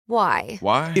Why?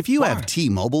 Why? If you have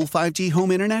T-Mobile 5G home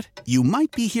internet, you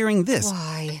might be hearing this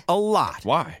Why? a lot.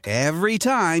 Why? Every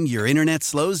time your internet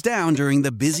slows down during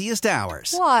the busiest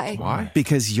hours. Why? Why?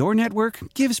 Because your network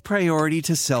gives priority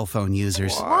to cell phone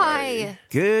users. Why?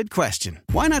 Good question.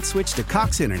 Why not switch to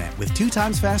Cox Internet with 2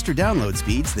 times faster download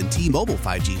speeds than T-Mobile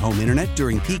 5G home internet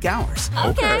during peak hours?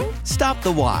 Okay. Stop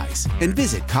the whys and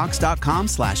visit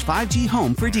cox.com/5G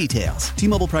home for details.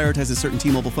 T-Mobile prioritizes certain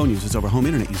T-Mobile phone users over home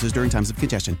internet users during times of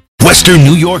congestion. Western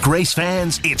New York race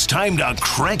fans, it's time to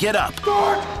crank it up.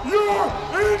 Start your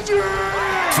engine!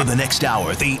 For the next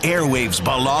hour, the airwaves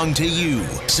belong to you.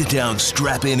 Sit down,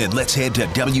 strap in, and let's head to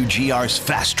WGR's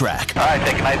Fast Track. All right,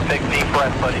 take a nice big deep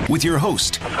breath, buddy. With your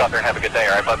host, Let's go out there and have a good day,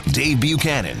 all right, bud? Dave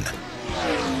Buchanan.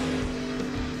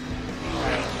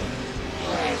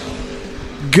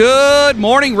 Good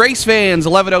morning, race fans.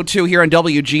 11:02 here on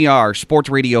WGR Sports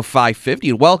Radio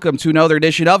 550, and welcome to another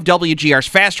edition of WGR's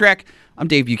Fast Track. I'm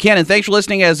Dave Buchanan. Thanks for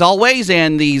listening as always,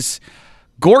 and these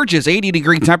gorgeous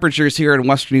 80-degree temperatures here in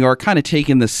Western New York kind of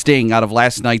taking the sting out of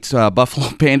last night's Buffalo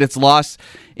Bandits loss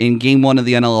in Game 1 of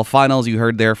the NLL Finals. You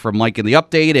heard there from Mike in the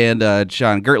update, and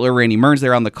John Gertler, Randy Mearns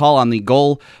there on the call on the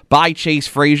goal by Chase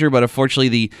Frazier, but unfortunately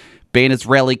the Bandits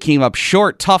rally came up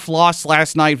short. Tough loss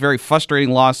last night. Very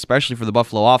frustrating loss, especially for the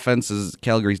Buffalo offense, as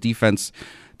Calgary's defense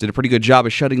did a pretty good job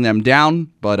of shutting them down.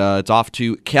 But it's off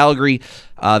to Calgary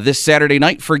this Saturday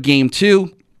night for Game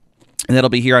 2. And that'll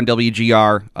be here on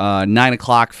WGR, 9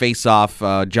 o'clock face-off.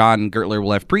 John Gertler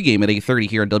will have pregame at 8:30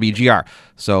 here on WGR.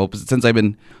 So since I've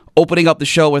been opening up the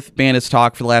show with Bandits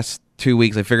talk for the last 2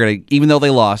 weeks, I figured, even though they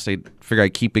lost, I figured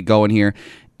I'd keep it going here.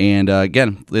 And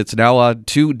again, it's now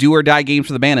 2 do-or-die games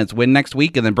for the Bandits. Win next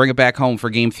week and then bring it back home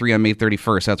for Game 3 on May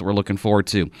 31st. That's what we're looking forward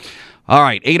to. All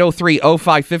right,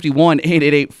 803-0551,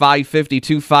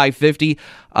 888-550-2550.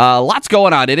 Lots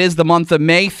going on. It is the month of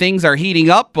May. Things are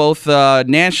heating up both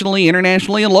nationally,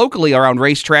 internationally, and locally around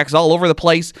racetracks all over the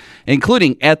place,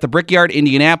 including at the Brickyard,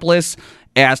 Indianapolis,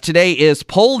 as today is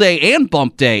pole day and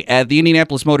bump day at the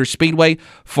Indianapolis Motor Speedway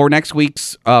for next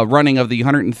week's running of the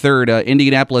 103rd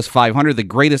Indianapolis 500, the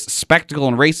greatest spectacle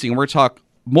in racing. We're talking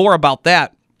more about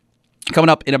that coming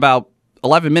up in about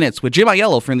 11 minutes with Jim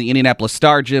Aiello from the Indianapolis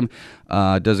Star. Jim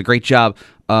does a great job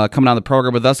coming on the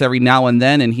program with us every now and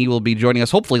then, and he will be joining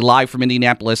us hopefully live from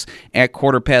Indianapolis at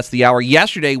 1:15.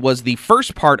 Yesterday was the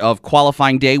first part of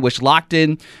qualifying day, which locked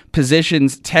in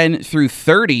positions 10 through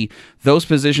 30. Those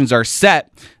positions are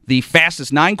set. The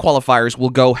fastest 9 qualifiers will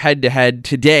go head-to-head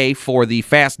today for the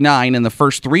Fast 9 in the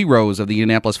first 3 rows of the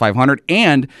Indianapolis 500,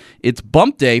 and it's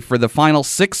bump day for the final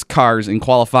 6 cars in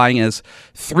qualifying, as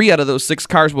 3 out of those 6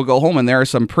 cars will go home, and there are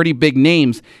some pretty big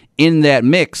names in that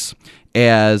mix,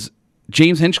 as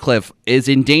James Hinchcliffe is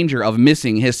in danger of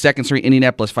missing his second straight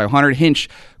Indianapolis 500. Hinch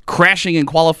crashing in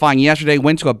qualifying yesterday,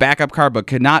 went to a backup car but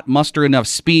could not muster enough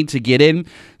speed to get in,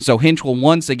 so Hinch will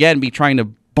once again be trying to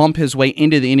bump his way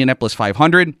into the Indianapolis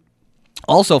 500.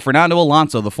 Also, Fernando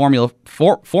Alonso, the former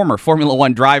Formula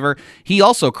One driver, he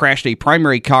also crashed a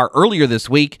primary car earlier this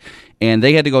week, and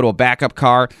they had to go to a backup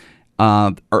car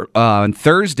on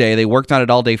Thursday. They worked on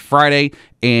it all day Friday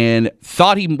and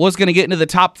thought he was going to get into the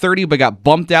top 30, but got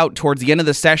bumped out towards the end of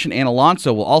the session, and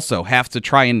Alonso will also have to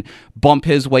try and bump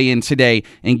his way in today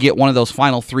and get one of those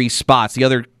final 3 spots. The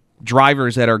other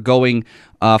drivers that are going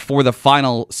for the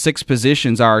final 6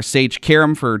 positions are Sage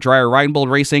Karam for Dreyer Reinbold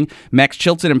Racing, Max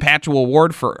Chilton and Patrick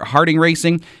Ward for Harding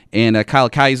Racing, and Kyle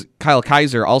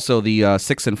Kaiser, also the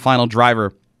 6th and final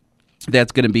driver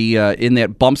that's going to be in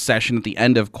that bump session at the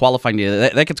end of qualifying day.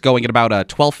 That gets going at about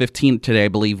 12:15 today, I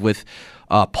believe, with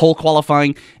pole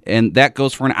qualifying, and that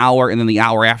goes for an hour, and then the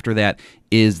hour after that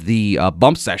is the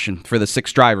bump session for the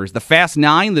 6 drivers. The Fast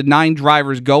 9, the 9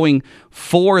 drivers going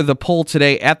for the pole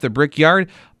today at the Brickyard.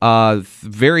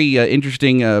 Very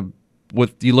interesting.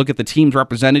 With you look at the teams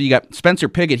represented, you got Spencer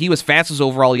Pigot. He was fastest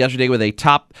overall yesterday with a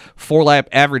top 4-lap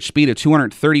average speed of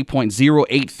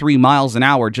 230.083 miles an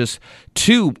hour, just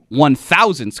 2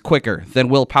 1/1000ths quicker than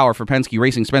Will Power for Penske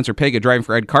Racing. Spencer Pigot driving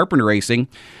for Ed Carpenter Racing.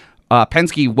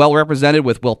 Penske well represented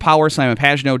with Will Power, Simon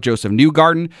Pagenaud, Joseph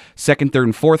Newgarden, 2nd, 3rd,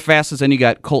 and 4th fastest. Then you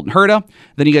got Colton Herta.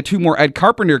 Then you got 2 more Ed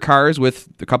Carpenter cars with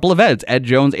a couple of Eds, Ed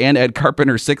Jones and Ed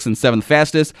Carpenter, 6th and 7th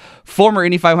fastest. Former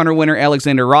Indy 500 winner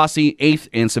Alexander Rossi, 8th,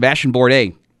 and Sebastian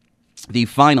Bourdais, the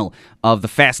final of the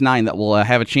Fast 9 that will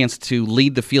have a chance to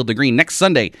lead the field to green next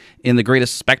Sunday in the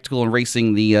greatest spectacle in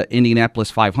racing, the Indianapolis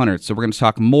 500. So we're going to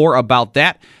talk more about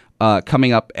that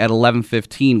coming up at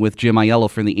 11:15 with Jim Aiello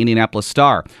from the Indianapolis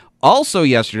Star. Also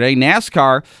yesterday,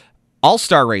 NASCAR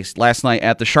All-Star race last night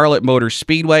at the Charlotte Motor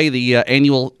Speedway, the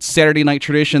annual Saturday night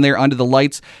tradition there under the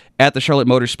lights at the Charlotte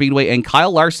Motor Speedway, and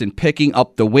Kyle Larson picking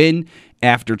up the win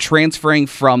after transferring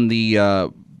from the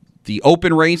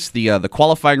open race, the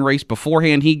qualifying race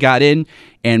beforehand. He got in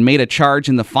and made a charge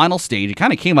in the final stage. It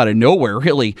kind of came out of nowhere,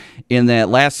 really, in that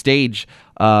last stage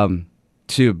to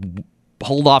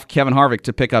hold off Kevin Harvick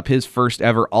to pick up his first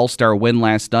ever All-Star win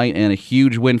last night, and a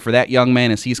huge win for that young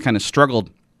man as he's kind of struggled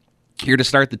here to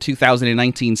start the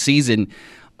 2019 season.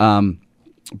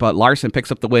 But Larson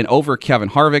picks up the win over Kevin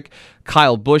Harvick.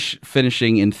 Kyle Busch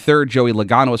finishing in third. Joey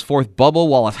Logano was fourth. Bubba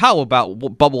Wallace. How about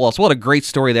Bubba Wallace? What a great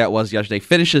story that was yesterday.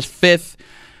 Finishes fifth,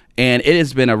 and it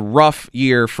has been a rough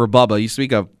year for Bubba. You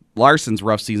speak of Larson's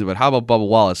rough season, but how about Bubba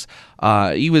Wallace?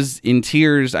 He was in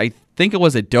tears, I think it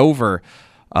was at Dover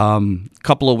a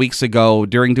couple of weeks ago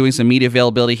during doing some media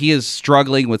availability. He is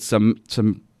struggling with some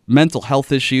mental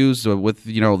health issues with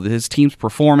his team's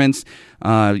performance.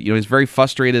 He's very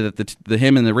frustrated that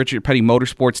him and the Richard Petty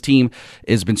Motorsports team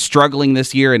has been struggling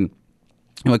this year, and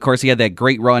of course he had that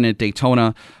great run at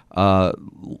Daytona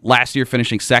last year,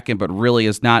 finishing second, but really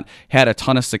has not had a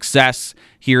ton of success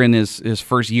here in his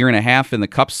first year and a half in the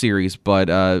Cup Series. But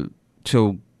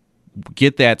to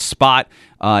get that spot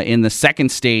in the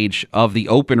second stage of the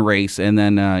open race, and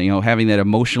then having that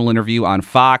emotional interview on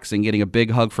Fox and getting a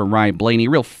big hug from Ryan Blaney,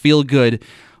 real feel-good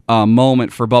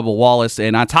moment for Bubba Wallace.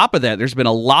 And on top of that, there's been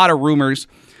a lot of rumors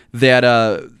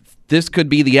that this could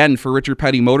be the end for Richard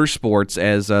Petty Motorsports,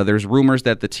 as there's rumors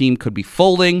that the team could be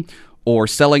folding or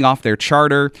selling off their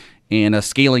charter and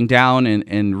scaling down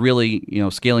and really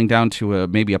scaling down to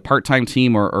maybe a part-time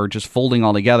team or just folding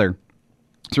altogether.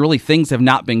 So really, things have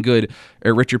not been good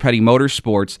at Richard Petty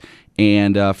Motorsports,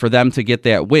 and for them to get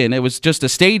that win, it was just a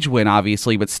stage win,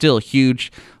 obviously, but still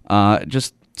huge.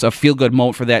 Just a feel-good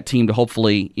moment for that team to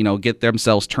hopefully, get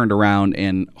themselves turned around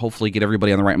and hopefully get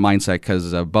everybody on the right mindset,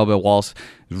 because Bubba Wallace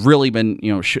really been,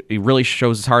 he really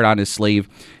shows his heart on his sleeve,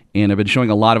 and have been showing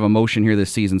a lot of emotion here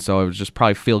this season, so it was just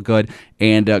probably feel good.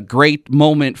 And a great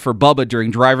moment for Bubba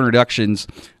during driver introductions.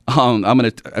 I'm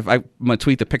gonna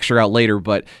tweet the picture out later,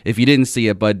 but if you didn't see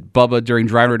it, but Bubba during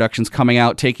driver introductions coming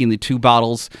out, taking the 2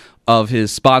 bottles of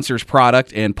his sponsor's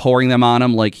product and pouring them on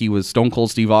him like he was Stone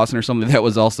Cold Steve Austin or something. That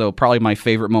was also probably my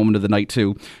favorite moment of the night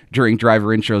too. During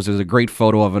driver intros, there's a great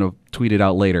photo of it. I'll tweet it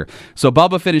out later. So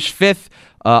Bubba finished 5th.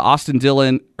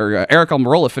 Eric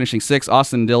Almirola finishing 6th,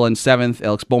 Austin Dillon 7th,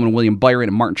 Alex Bowman, William Byron,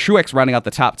 and Martin Truex rounding out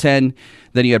the top 10.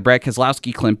 Then you had Brad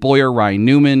Keselowski, Clint Bowyer, Ryan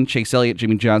Newman, Chase Elliott,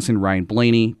 Jimmy Johnson, Ryan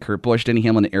Blaney, Kurt Busch, Denny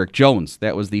Hamlin, and Eric Jones.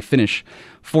 That was the finish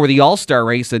for the All-Star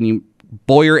race. And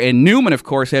Bowyer and Newman, of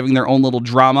course, having their own little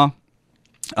drama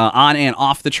on and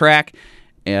off the track,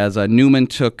 as Newman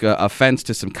took offense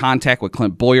to some contact with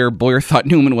Clint Bowyer. Bowyer thought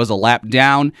Newman was a lap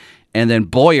down, and then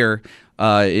Bowyer,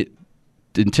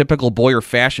 in typical Bowyer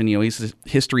fashion, he's a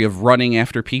history of running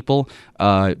after people.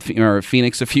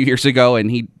 Phoenix a few years ago,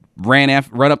 and he ran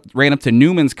up to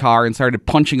Newman's car and started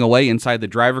punching away inside the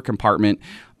driver compartment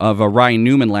of Ryan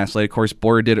Newman last night. Of course,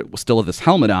 Bowyer did it still with his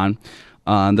helmet on.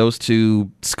 Those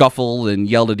two scuffled and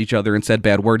yelled at each other and said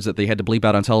bad words that they had to bleep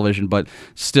out on television, but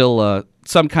still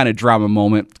some kind of drama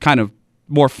moment, kind of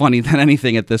more funny than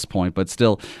anything at this point, but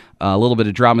still a little bit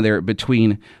of drama there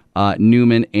between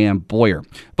Newman and Bowyer.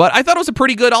 But I thought it was a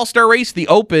pretty good All-Star race. The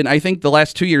Open, I think the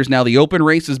last 2 years now, the Open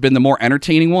race has been the more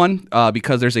entertaining one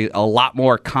because there's a lot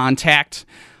more contact,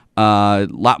 a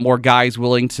lot more guys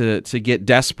willing to get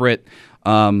desperate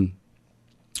to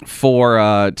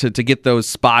get those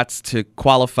spots to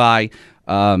qualify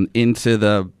into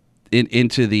the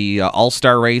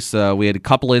All-Star race. We had a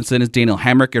couple incidents. Daniel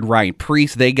Hemrick and Ryan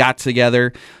Preece, they got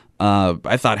together.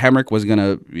 I thought Hemrick was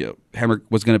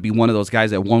gonna be one of those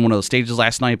guys that won one of those stages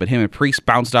last night, but him and Preece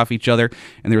bounced off each other.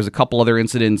 And there was a couple other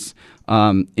incidents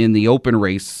in the Open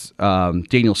race.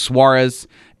 Daniel Suarez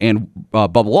and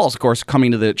Bubba Wallace, of course,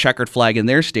 coming to the checkered flag in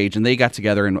their stage, and they got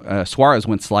together, and Suarez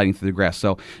went sliding through the grass.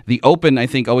 So the Open, I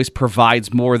think, always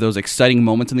provides more of those exciting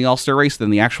moments in the All-Star race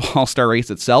than the actual All-Star race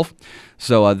itself.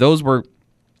 So those were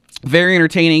very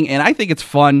entertaining, and I think it's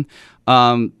fun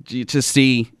to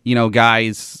see,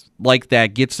 guys like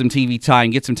that get some TV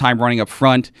time, get some time running up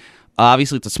front.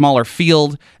 Obviously, it's a smaller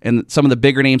field, and some of the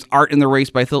bigger names aren't in the race,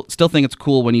 but I still think it's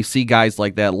cool when you see guys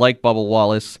like that, like Bubba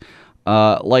Wallace,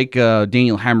 like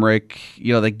Daniel Hemrick,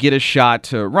 that get a shot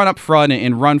to run up front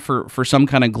and run for some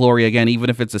kind of glory again, even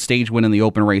if it's a stage win in the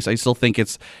Open race. I still think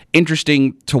it's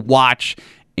interesting to watch,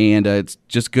 and it's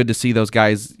just good to see those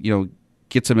guys,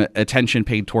 get some attention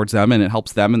paid towards them, and it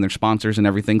helps them and their sponsors and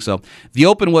everything. So the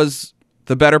Open was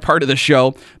the better part of the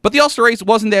show, but the All-Star race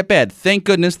wasn't that bad. Thank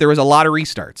goodness there was a lot of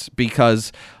restarts,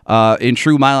 because in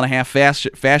true mile-and-a-half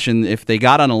fashion, if they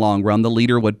got on a long run, the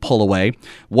leader would pull away.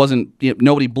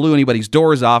 Nobody blew anybody's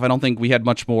doors off. I don't think we had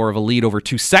much more of a lead over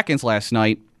 2 seconds last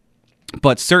night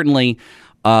But certainly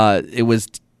it was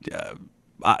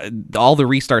all the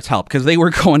restarts helped because they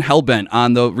were going hellbent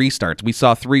on the restarts. We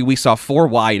saw 3, we saw 4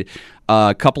 wide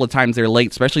a couple of times they're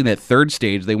late, especially in that third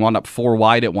stage. They wound up 4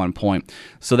 wide at one point.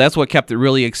 So that's what kept it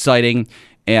really exciting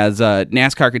as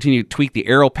NASCAR continued to tweak the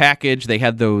aero package. They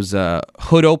had those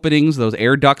hood openings, those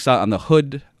air ducts on the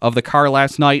hood of the car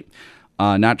last night.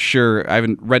 Not sure. I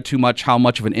haven't read too much how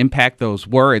much of an impact those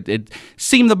were. It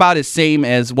seemed about as same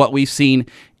as what we've seen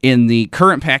in the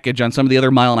current package on some of the other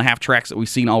mile-and-a-half tracks that we've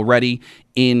seen already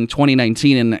in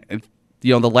 2019. And,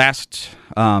 the last,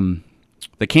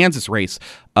 the Kansas race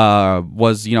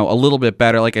was, a little bit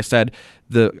better. Like I said,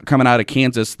 coming out of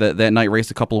Kansas that night race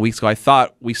a couple of weeks ago, I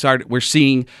thought we're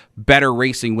seeing better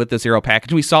racing with this aero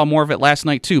package. We saw more of it last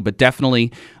night too, but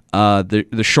definitely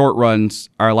the short runs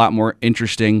are a lot more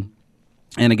interesting.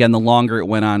 And again, the longer it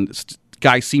went on,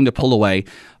 guys seem to pull away,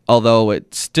 although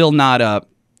it's still not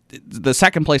the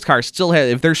second place car still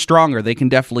has, if they're stronger, they can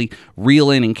definitely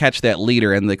reel in and catch that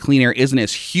leader, and the clean air isn't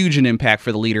as huge an impact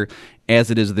for the leader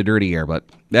as it is the dirty air. But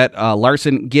that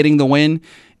Larson getting the win,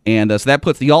 and so that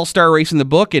puts the All-Star race in the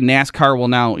book, and NASCAR will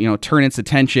now turn its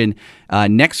attention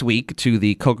next week to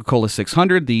the Coca-Cola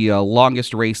 600, the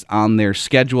longest race on their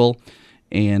schedule.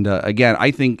 And again,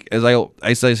 I think, as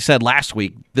I said last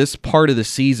week, this part of the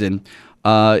season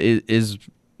is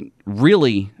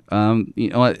really,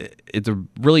 it's a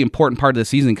really important part of the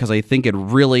season because I think it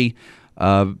really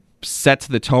sets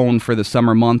the tone for the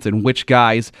summer month and which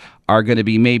guys are going to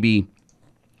be maybe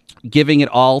giving it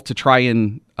all to try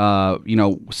and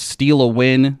steal a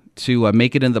win to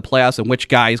make it into the playoffs, and which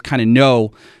guys kind of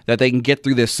know that they can get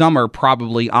through this summer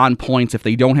probably on points if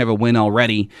they don't have a win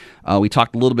already. We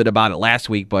talked a little bit about it last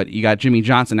week, but you got Jimmy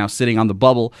Johnson now sitting on the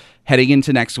bubble heading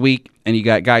into next week, and you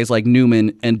got guys like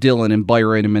Newman and Dillon and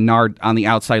Byron and Menard on the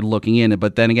outside looking in.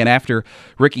 But then again, after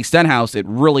Ricky Stenhouse, it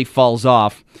really falls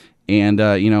off, and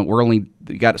we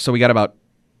got about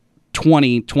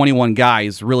 21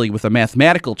 guys really with a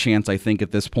mathematical chance, I think,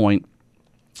 at this point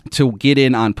to get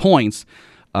in on points.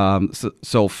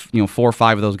 So 4 or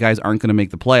 5 of those guys aren't going to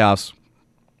make the playoffs,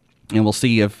 and we'll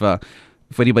see if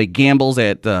anybody gambles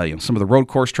at some of the road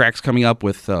course tracks coming up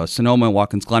with Sonoma and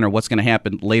Watkins Glen, or what's going to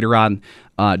happen later on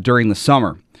during the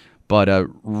summer. But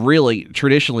really,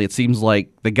 traditionally, it seems like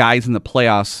the guys in the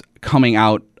playoffs coming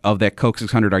out of that Coke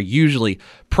 600 are usually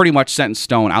pretty much set in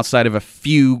stone, outside of a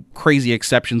few crazy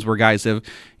exceptions where guys have,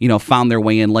 found their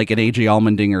way in, like an AJ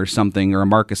Allmendinger or something, or a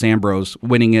Marcus Ambrose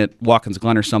winning at Watkins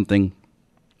Glen or something.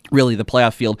 Really, the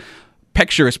playoff field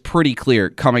picture is pretty clear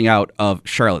coming out of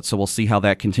Charlotte, so we'll see how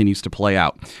that continues to play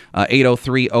out.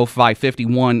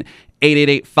 803-0551,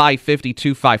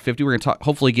 888-552-550. We're going to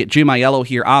hopefully get Jim Aiello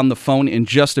here on the phone in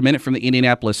just a minute from the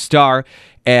Indianapolis Star,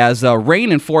 as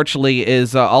rain, unfortunately,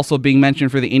 is also being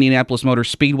mentioned for the Indianapolis Motor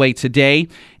Speedway today.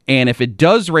 And if it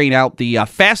does rain out, the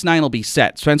Fast 9 will be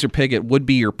set. Spencer Pigot would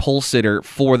be your pole sitter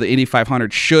for the Indy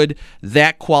 500 should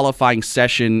that qualifying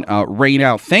session rain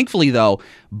out. Thankfully, though,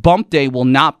 Bump Day will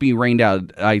not be rained out.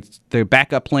 The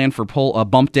backup plan for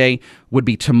Bump Day would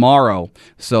be tomorrow.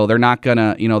 So they're not going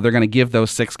to, they're going to give those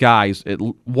 6 guys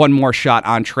one more shot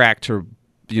on track to,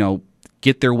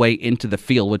 get their way into the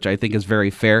field, which I think is very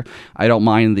fair. I don't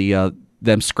mind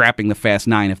them scrapping the Fast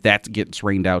 9 if that gets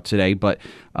rained out today, but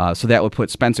so that would put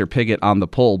Spencer Pigot on the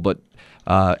pole. But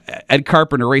Ed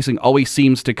Carpenter Racing always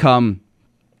seems to come,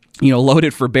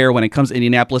 loaded for bear when it comes to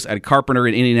Indianapolis. Ed Carpenter,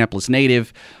 an Indianapolis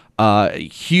native,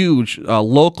 huge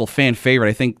local fan favorite.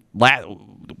 I think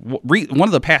one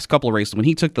of the past couple of races when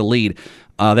he took the lead,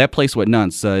 that place went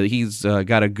nuts. He's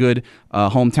got a good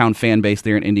hometown fan base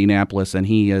there in Indianapolis, and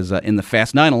he is in the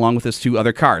Fast 9 along with his 2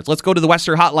 other cars. Let's go to the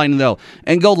Western Hotline, though,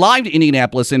 and go live to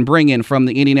Indianapolis and bring in from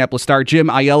the Indianapolis Star, Jim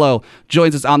Aiello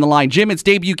joins us on the line. Jim, it's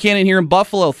Dave Buchanan here in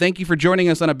Buffalo. Thank you for joining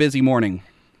us on a busy morning.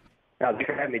 Thanks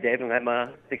for having me, Dave. And I'm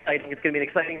exciting. It's going to be an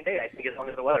exciting day, I think, as long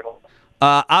as the weather holds.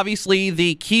 Obviously,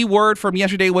 the key word from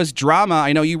yesterday was drama.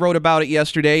 I know you wrote about it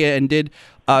yesterday and did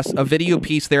a video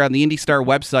piece there on the Indy Star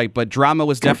website, but drama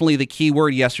was definitely the key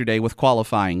word yesterday with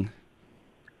qualifying.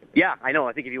 Yeah, I know.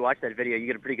 I think if you watch that video, you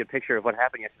get a pretty good picture of what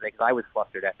happened yesterday, because I was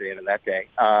flustered after the end of that day.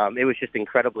 It was just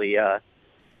incredibly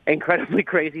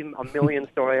crazy, a million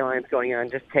storylines going on,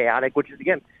 just chaotic, which is,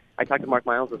 again, I talked to Mark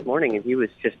Miles this morning, and he was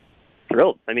just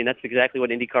thrilled. I mean, that's exactly what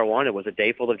IndyCar wanted, was a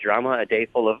day full of drama, a day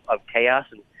full of chaos,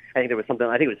 and I think there was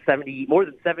it was more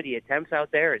than 70 attempts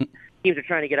out there, and teams are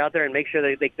trying to get out there and make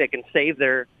sure they can save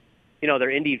their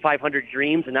Indy 500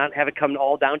 dreams and not have it come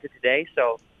all down to today.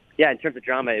 So, yeah, in terms of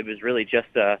drama, it was really just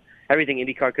everything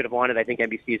IndyCar could have wanted. I think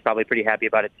NBC is probably pretty happy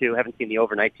about it too. Haven't seen the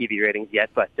overnight TV ratings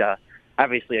yet, but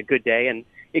obviously a good day. And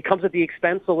it comes at the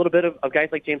expense a little bit of guys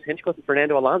like James Hinchcliffe and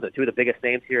Fernando Alonso, two of the biggest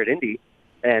names here at Indy.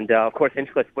 And, of course,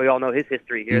 Hinchcliffe, we all know his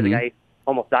history here. The guy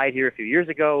almost died here a few years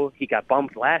ago. He got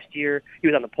bumped last year. He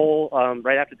was on the pole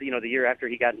right after the year after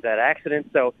he got into that accident.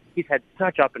 So he's had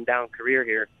such up and down career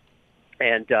here,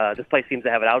 and this place seems to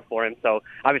have it out for him. So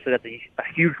obviously that's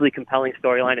a hugely compelling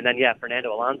storyline. And then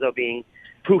Fernando Alonso being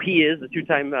who he is, the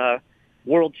two-time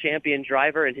world champion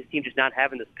driver, and his team just not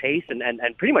having this pace, and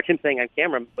pretty much him saying on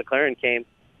camera, McLaren came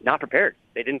not prepared.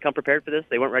 They didn't come prepared for this.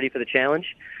 They weren't ready for the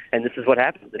challenge, and this is what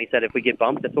happens. And he said, if we get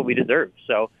bumped, that's what we deserve.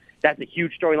 So that's a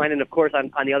huge storyline. And, of course,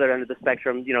 on the other end of the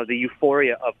spectrum, the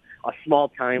euphoria of a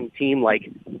small-time team like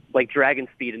Dragon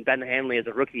Speed and Ben Hanley as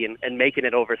a rookie and making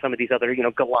it over some of these other,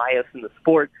 Goliaths in the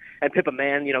sport, and Pippa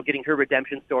Mann, getting her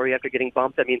redemption story after getting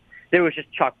bumped. I mean, there was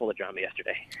just chock full of drama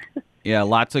yesterday. Yeah,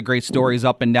 lots of great stories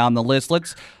up and down the list.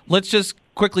 Let's just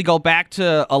quickly go back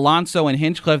to Alonso and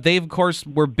Hinchcliffe. They, of course,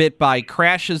 were bit by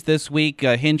crashes this week.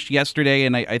 Hinch yesterday,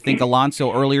 and I think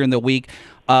Alonso earlier in the week.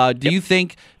 Do you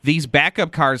think these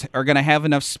backup cars are going to have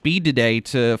enough speed today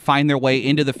to find their way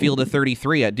into the field of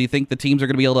 33? Do you think the teams are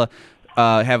going to be able to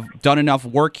have done enough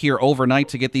work here overnight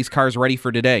to get these cars ready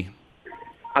for today?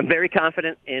 I'm very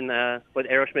confident in what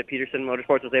Aeroschmidt Peterson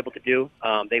Motorsports was able to do.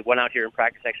 They went out here in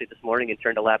practice actually this morning and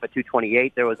turned a lap at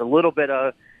 2:28. There was a little bit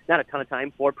of, not a ton of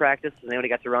time for practice, and they only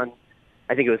got to run,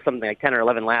 I think it was something like 10 or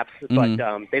 11 laps. But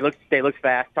they looked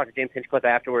fast. Talked to James Hinchcliffe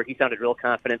afterward. He sounded real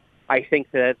confident. I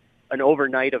think that an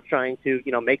overnight of trying to,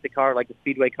 make the car like the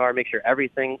Speedway car, make sure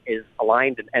everything is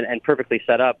aligned and perfectly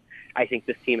set up. I think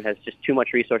this team has just too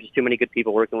much resources, too many good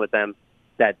people working with them,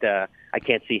 that I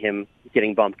can't see him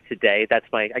getting bumped today.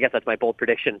 I guess that's my bold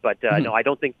prediction. But no, I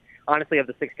don't think, honestly, of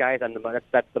the six guys,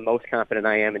 that's the most confident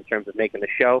I am in terms of making the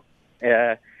show.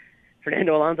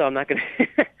 Fernando Alonso, I'm not going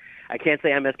to, I can't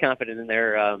say I'm as confident in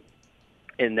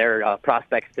their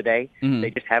prospects today. They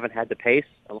just haven't had the pace.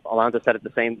 Alonso said it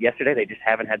the same yesterday. They just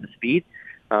haven't had the speed.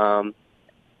 I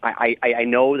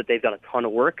know that they've done a ton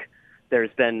of work.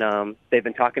 They've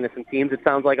been talking to some teams, it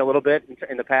sounds like, a little bit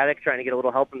in the paddock, trying to get a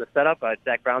little help in the setup.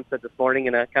 Zach Brown said this morning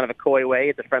in a kind of a coy way,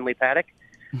 it's a friendly paddock.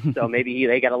 So maybe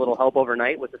they got a little help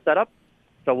overnight with the setup.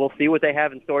 So we'll see what they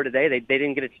have in store today. They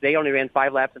didn't get it. They only ran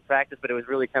 5 laps in practice, but it was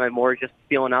really kind of more just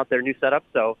feeling out their new setup.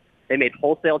 So they made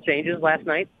wholesale changes last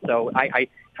night. So it's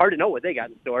hard to know what they got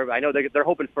in store. But I know they're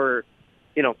hoping for,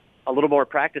 a little more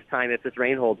practice time if this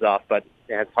rain holds off. But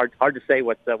it's hard to say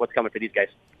what's coming for these guys.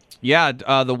 Yeah,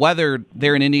 the weather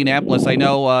there in Indianapolis, I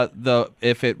know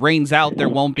if it rains out, there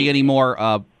won't be any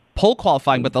more pole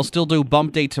qualifying, but they'll still do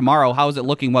bump day tomorrow. How is it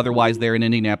looking weather-wise there in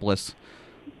Indianapolis?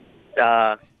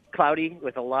 Cloudy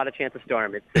with a lot of chance of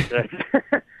storm.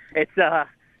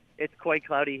 It's quite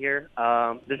cloudy here.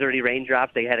 There's already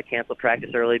raindrops. They had to cancel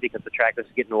practice early because the track was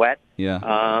getting wet.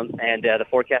 Yeah. And the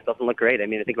forecast doesn't look great. I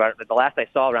mean, I think about it, the last I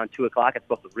saw around 2 o'clock, it's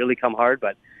supposed to really come hard,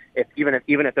 but even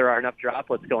if there are enough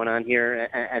droplets going on here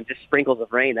and just sprinkles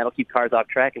of rain, that'll keep cars off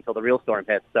track until the real storm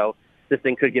hits. So this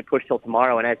thing could get pushed till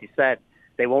tomorrow. And as you said,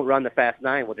 they won't run the Fast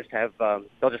 9. We'll just have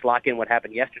they'll just lock in what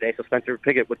happened yesterday. So Spencer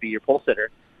Pigot would be your pole sitter,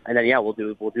 and then we'll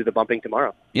do the bumping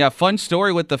tomorrow. Yeah, fun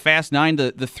story with the Fast 9.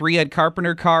 The 3 Ed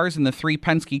Carpenter cars and the 3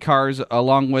 Penske cars,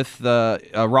 along with the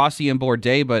Rossi and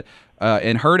Bourdais, but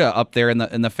and Herta up there in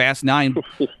the Fast 9.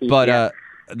 But yeah.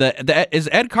 Is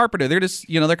Ed Carpenter. They're just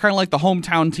they're kind of like the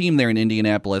hometown team there in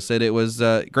Indianapolis, and it was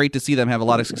great to see them have a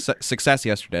lot of success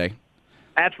yesterday.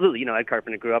 Absolutely. Ed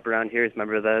Carpenter grew up around here. He's a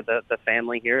member of the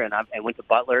family here, and I went to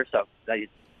Butler, so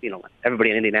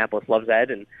everybody in Indianapolis loves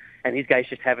Ed, and these guys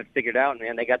just have it figured out,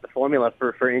 man. They got the formula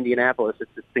for Indianapolis.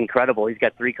 It's incredible. He's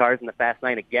got 3 cars in the Fast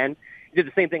 9 again. He did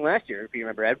the same thing last year. If you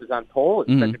remember, Ed was on pole,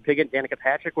 and Spencer Pigot and Danica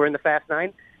Patrick were in the Fast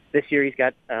 9. This year he's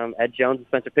got Ed Jones and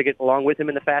Spencer Pigot along with him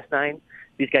in the Fast 9.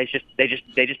 These guys just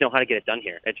know how to get it done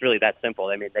here. It's really that simple.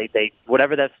 I mean, they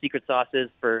whatever that secret sauce is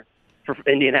for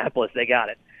Indianapolis, they got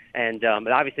it. And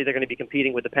but obviously they're going to be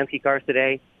competing with the Penske cars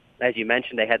today. As you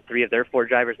mentioned, they had 3 of their 4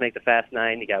 drivers make the Fast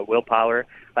 9. You got Will Power,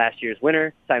 last year's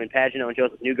winner, Simon Pagenaud and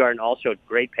Joseph Newgarden all showed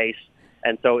great pace.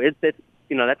 And so it's that's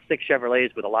 6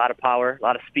 Chevrolets with a lot of power, a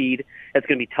lot of speed. It's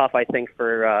going to be tough, I think,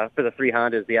 for the 3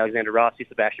 Hondas, the Alexander Rossi,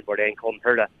 Sebastian Bourdais, and Colton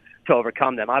Herta, to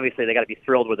overcome them. Obviously, they got to be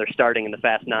thrilled with their starting in the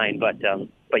Fast 9. But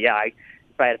yeah,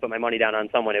 if I had to put my money down on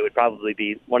someone, it would probably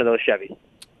be one of those Chevys.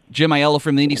 Jim Aiello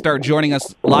from the Indy Star joining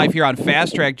us live here on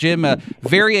Fast Track. Jim, a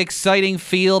very exciting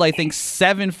field. I think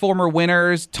 7 former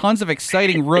winners, tons of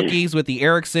exciting rookies with the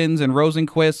Ericssons and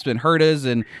Rosenquist and Hertas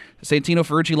and Santino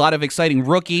Ferrucci, a lot of exciting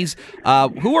rookies.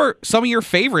 Who are some of your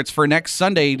favorites for next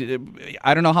Sunday?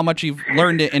 I don't know how much you've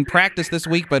learned in practice this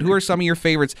week, but who are some of your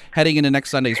favorites heading into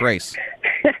next Sunday's race?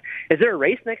 Is there a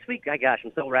race next week? My gosh,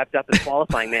 I'm so wrapped up in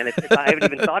qualifying, man. I haven't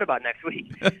even thought about next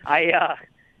week.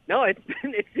 No,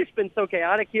 it's just been so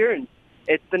chaotic here, and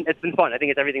it's been fun. I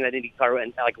think it's everything that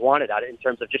IndyCar wanted out of it in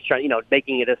terms of just trying,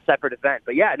 making it a separate event.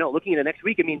 But yeah, no, looking into next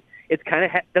week, I mean, it's kind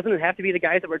of doesn't have to be the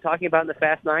guys that we're talking about in the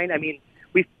Fast Nine. I mean,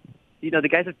 the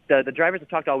guys, the drivers have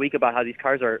talked all week about how these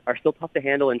cars are still tough to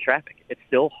handle in traffic. It's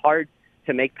still hard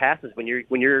to make passes when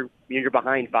you're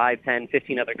behind 5, 10,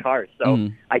 15 other cars. So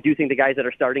I do think the guys that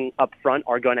are starting up front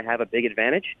are going to have a big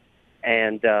advantage.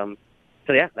 And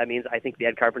so yeah, that means I think the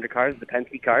Ed Carpenter cars, the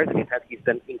Penske cars. I mean, Penske's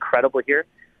been incredible here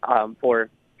for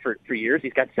years.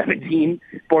 He's got 17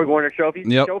 Borg Warner trophies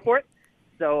to show for it.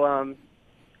 So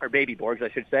or baby Borgs, I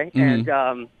should say. And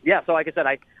so like I said,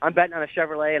 I'm betting on a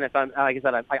Chevrolet, and if I'm like I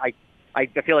said, I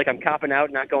feel like I'm copping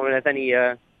out, not going with any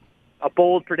a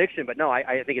bold prediction, but no,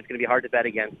 I think it's going to be hard to bet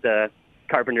against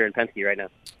Carpenter and Penske right now.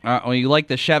 Well, you like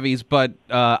the Chevys, but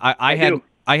I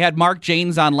had Mark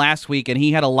Janes on last week, and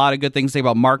he had a lot of good things to say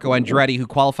about Marco Andretti, who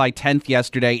qualified 10th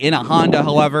yesterday in a Honda.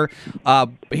 However,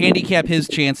 handicap his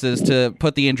chances to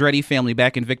put the Andretti family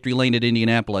back in victory lane at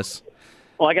Indianapolis.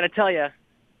 Well, I got to tell you,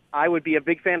 I would be a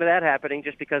big fan of that happening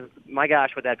just because, my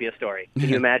gosh, would that be a story. Can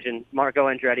you imagine Marco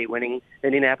Andretti winning the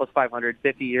Indianapolis 500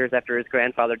 50 years after his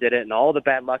grandfather did it, and all the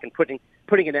bad luck and putting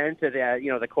an end to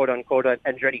the quote-unquote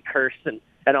Andretti curse and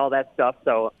all that stuff.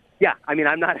 So, yeah, I mean,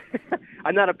 I'm not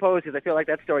I'm not opposed because I feel like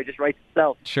that story just writes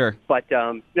itself. Sure. But,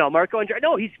 Marco Andretti,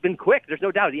 no, he's been quick. There's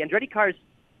no doubt. The Andretti cars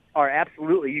are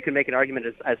absolutely, you can make an argument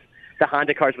as the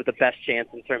Honda cars with the best chance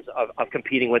in terms of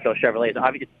competing with those Chevrolets.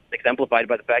 Obviously, it's exemplified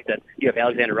by the fact that you have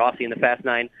Alexander Rossi in the Fast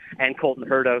Nine and Colton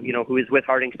Herta, who is with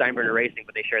Harding Steinbrenner Racing,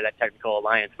 but they share that technical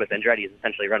alliance with Andretti, is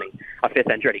essentially running a fifth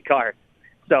Andretti car.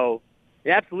 So,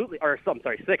 yeah, absolutely. Or, I'm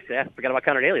sorry, sixth. Yeah, forgot about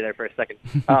Connor Daly there for a second.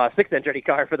 Sixth Andretti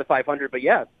car for the 500. But,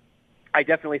 yeah, I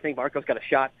definitely think Marco's got a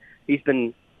shot. He's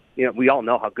been, we all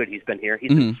know how good he's been here.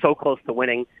 He's been so close to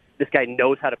winning. This guy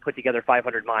knows how to put together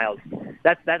 500 miles.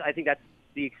 I think that's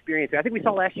the experience. I think we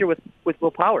saw last year with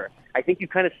Will Power. I think you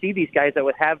kind of see these guys that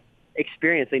would have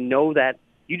experience. They know that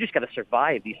you just got to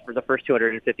survive these for the first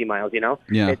 250 miles.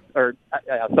 Yeah.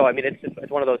 So I mean, it's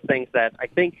one of those things that I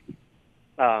think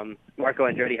Marco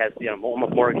Andretti has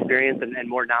almost more experience and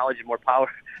more knowledge and more power,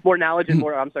 more knowledge and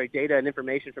more data and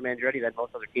information from Andretti than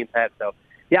most other teams have. So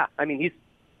yeah, I mean he's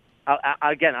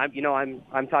again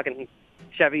I'm talking.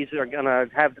 Chevys are going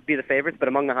to be the favorites, but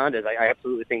among the Hondas, I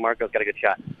absolutely think Marco's got a good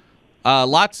shot.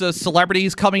 Lots of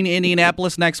celebrities coming to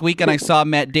Indianapolis next week, and I saw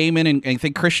Matt Damon and I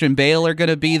think Christian Bale are going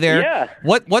to be there. Yeah.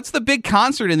 What's the big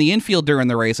concert in the infield during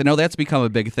the race? I know that's become a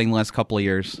big thing the last couple of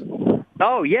years.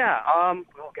 Oh, yeah. Oh,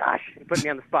 gosh, you put me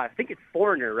on the spot. I think it's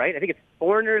Foreigner, right? I think it's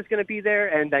Foreigner is going to be there,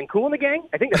 and then Kool and the Gang?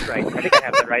 I think that's right. I think I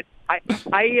have that right.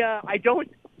 I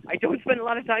don't spend a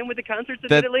lot of time with the concerts,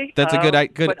 admittedly. That's a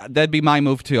good. That'd be my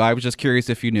move too. I was just curious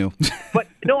if you knew. But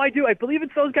no, I do. I believe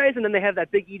it's those guys, and then they have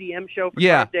that big EDM show for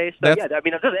 5 days. So yeah, I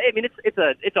mean,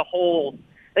 it's a whole.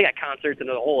 They got concerts and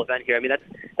the whole event here. I mean,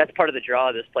 that's part of the draw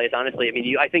of this place. Honestly, I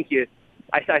mean, I think it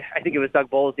was Doug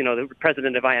Bowles, the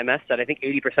president of IMS, said I think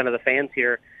 80% of the fans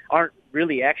here aren't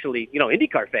really actually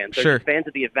IndyCar fans. They're just fans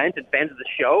of the event and fans of the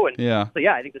show. And so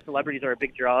yeah, I think the celebrities are a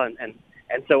big draw, and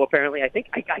so apparently I think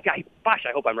I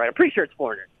hope I'm right. I'm pretty sure it's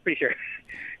Foreigner. Pretty sure.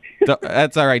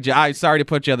 That's all right. I'm sorry to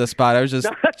put you on the spot. I was just...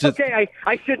 No, that's okay.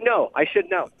 I should know.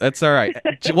 That's all right.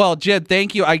 Well, Jed,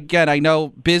 thank you. Again, I know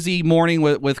busy morning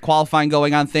with qualifying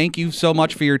going on. Thank you so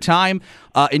much for your time.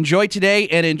 Enjoy today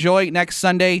and enjoy next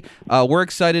Sunday. We're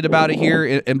excited about it here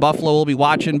in Buffalo. We'll be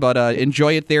watching, but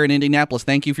enjoy it there in Indianapolis.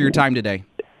 Thank you for your time today.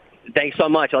 Thanks so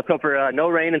much. Let's hope for no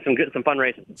rain and some fun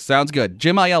racing. Sounds good.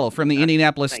 Jim Aiello from the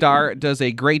Indianapolis Star does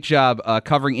a great job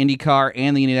covering IndyCar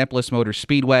and the Indianapolis Motor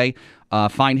Speedway.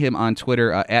 Find him on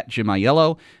Twitter at Jim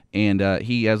Aiello, and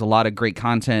he has a lot of great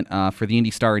content for the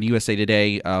Indy Star and USA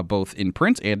Today, both in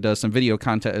print and does some video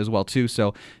content as well too.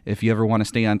 So if you ever want to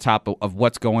stay on top of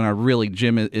what's going on, really,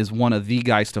 Jim is one of the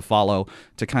guys to follow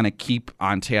to kind of keep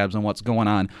on tabs on what's going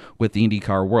on with the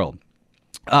IndyCar world.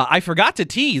 I forgot to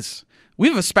tease. We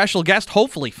have a special guest,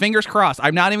 hopefully. Fingers crossed.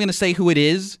 I'm not even going to say who it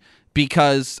is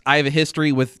because I have a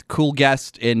history with cool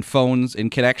guests and phones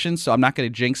and connections, so I'm not going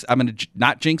to jinx. I'm going to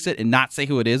not jinx it and not say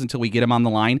who it is until we get him on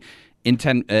the line in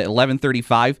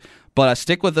 11:35. But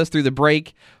stick with us through the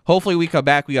break. Hopefully we come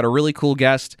back. We got a really cool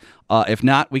guest. If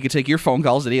not, we can take your phone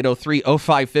calls at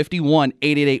 803-0550,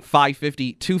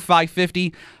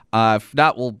 1-888-550-2550. If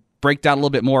not, we'll break down a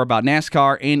little bit more about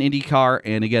NASCAR and IndyCar.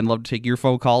 And again, love to take your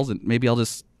phone calls, and maybe I'll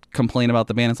just complain about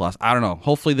the bandits loss. I don't know.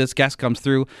 Hopefully this guest comes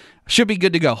through. Should be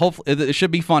good to go. Hopefully it should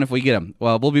be fun if we get him.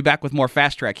 Well, we'll be back with more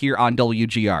Fast Track here on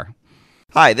WGR.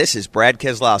 Hi, this is Brad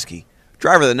Keselowski.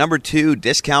 driver of the number 2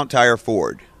 Discount Tire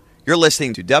Ford. You're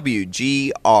listening to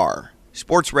WGR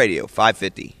Sports Radio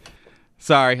 550.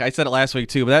 Sorry, I said it last week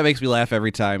too, but that makes me laugh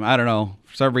every time. I don't know.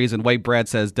 For some reason, White Brad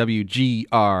says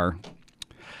WGR.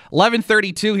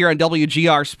 11:32 here on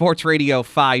WGR Sports Radio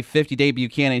 550. Dave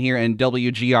Buchanan here in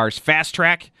WGR's Fast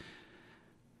Track.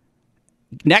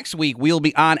 Next week, we'll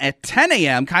be on at 10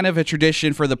 a.m., kind of a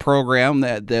tradition for the program,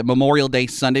 the Memorial Day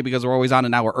Sunday, because we're always on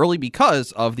an hour early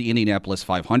because of the Indianapolis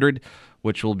 500,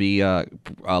 which will be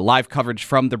live coverage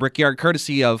from the Brickyard,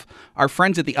 courtesy of our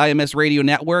friends at the IMS Radio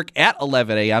Network at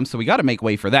 11 a.m., so we got to make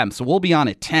way for them. So we'll be on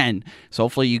at 10, so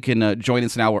hopefully you can join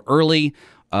us an hour early.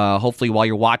 Hopefully while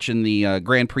you're watching the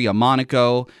Grand Prix of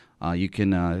Monaco, you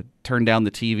can turn down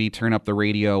the TV, turn up the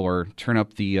radio, or turn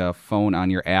up the phone on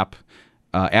your app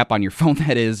on your phone,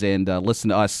 that is, and listen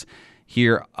to us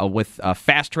here with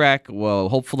Fast Track. Well,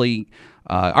 hopefully,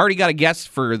 already got a guest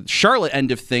for Charlotte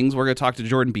end of things. We're going to talk to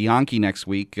Jordan Bianchi next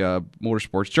week,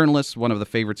 motorsports journalist, one of our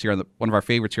favorites here on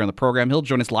the program. He'll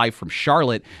join us live from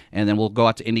Charlotte, and then we'll go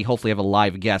out to Indy. Hopefully, have a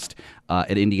live guest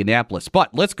at Indianapolis.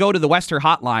 But let's go to the Wester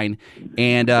Hotline,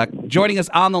 and joining us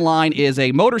on the line is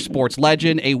a motorsports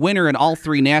legend, a winner in all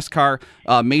 3 NASCAR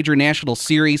major national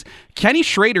series. Kenny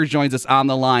Schrader joins us on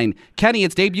the line. Kenny,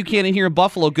 it's Dave Buchanan here in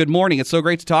Buffalo. Good morning. It's so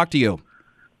great to talk to you.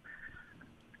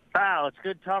 Wow, it's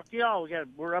good to talk to y'all.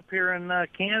 We're up here in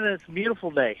Canada. It's a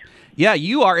beautiful day. Yeah,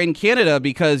 you are in Canada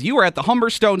because you are at the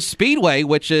Humberstone Speedway,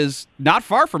 which is not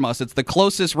far from us. It's the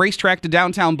closest racetrack to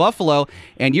downtown Buffalo,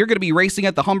 and you're going to be racing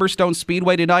at the Humberstone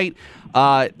Speedway tonight.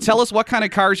 Tell us what kind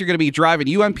of cars you're going to be driving.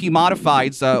 UMP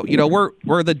Modifieds.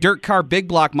 We're the dirt car big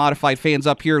block modified fans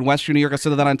up here in Western New York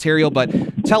instead of that Ontario, but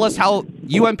tell us how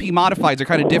UMP Modifieds are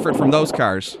kind of different from those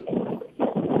cars.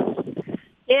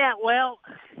 Yeah, well,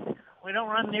 we don't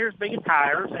run near as big of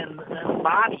tires, and the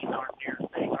bodies aren't near as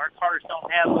big. Our cars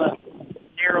don't have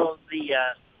the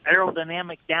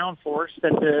aerodynamic downforce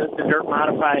that the dirt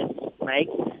modifieds make.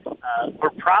 We're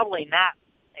probably not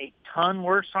a ton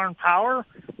worse on power.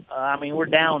 We're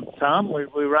down some.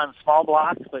 We run small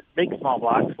blocks, but big small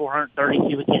blocks, 430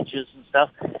 cubic inches and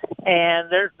stuff, and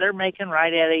they're making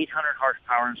right at 800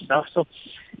 horsepower and stuff. So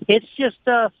it's just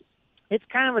it's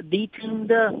kind of a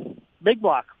detuned big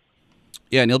block.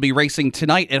 Yeah, and he'll be racing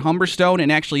tonight at Humberstone,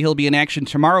 and actually he'll be in action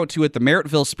tomorrow, too, at the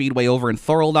Merrittville Speedway over in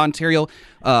Thorold, Ontario,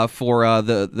 for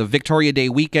the Victoria Day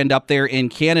weekend up there in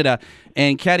Canada.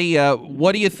 And, Kenny,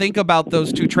 what do you think about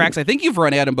those 2 tracks? I think you've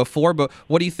run at them before, but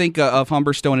what do you think of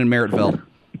Humberstone and Merrittville?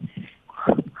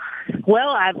 Well,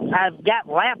 I've got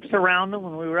laps around them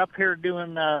when we were up here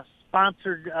doing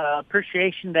sponsored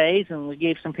appreciation days, and we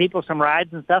gave some people some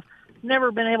rides and stuff.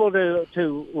 Never been able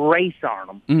to race on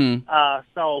them. Mm-hmm.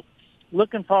 So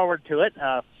looking forward to it.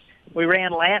 We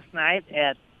ran last night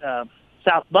at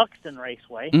South Buxton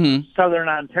Raceway, Southern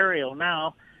Ontario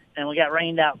now, and we got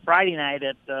rained out Friday night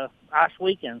at Osh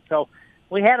Weekend. So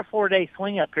we had a 4-day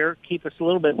swing up here, keep us a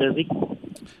little bit busy.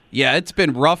 Yeah, it's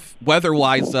been rough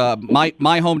weather-wise.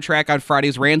 My home track on Friday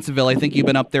is Ransomville. I think you've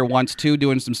been up there once, too,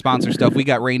 doing some sponsor stuff. We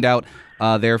got rained out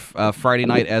there Friday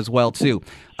night as well, too.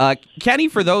 Kenny,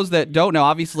 for those that don't know,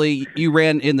 obviously you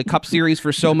ran in the Cup Series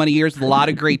for so many years with a lot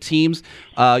of great teams.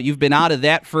 You've been out of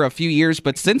that for a few years,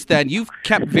 but since then you've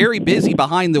kept very busy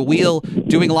behind the wheel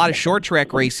doing a lot of short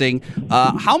track racing.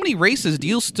 How many races do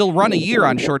you still run a year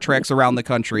on short tracks around the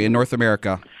country in North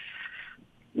America?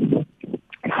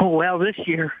 Well, this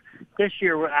year,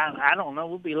 I don't know.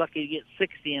 We'll be lucky to get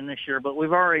 60 in this year, but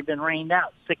we've already been rained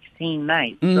out 16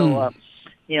 nights. So,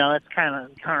 that's kind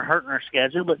of hurting our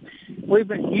schedule. But we've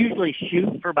been usually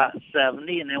shooting for about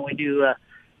 70, and then we do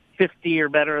 50 or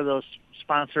better of those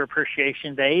sponsor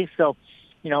appreciation days. So,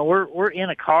 we're in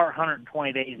a car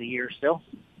 120 days a year still.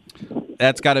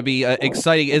 That's got to be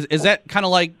exciting. Is that kind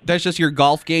of like that's just your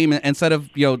golf game? Instead of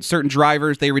certain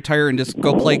drivers, they retire and just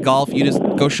go play golf. You just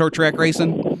go short track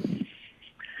racing.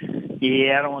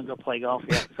 Yeah, I don't want to go play golf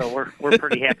yet, so we're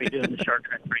pretty happy doing the short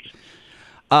track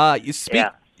racing.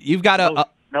 You've got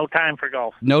no time for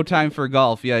golf. No time for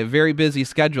golf. Yeah, a very busy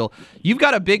schedule. You've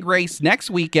got a big race next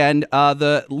weekend,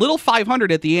 the Little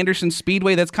 500 at the Anderson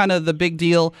Speedway. That's kind of the big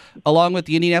deal, along with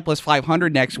the Indianapolis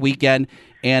 500 next weekend.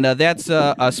 And that's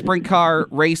a sprint car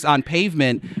race on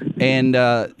pavement. And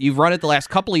you've run it the last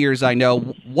couple of years, I know.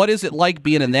 What is it like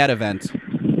being in that event?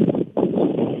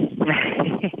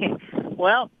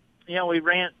 Well, we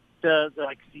ran,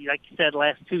 like you said,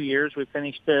 last 2 years. We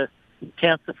finished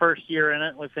 10th the first year in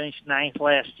it. We finished 9th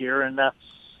last year, and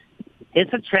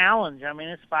it's a challenge. I mean,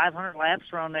 it's 500 laps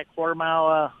around that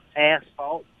quarter-mile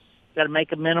asphalt. Got to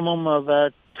make a minimum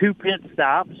of 2 pit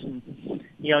stops, and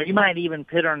you might even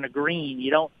pit on the green.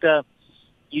 You don't.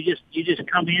 You just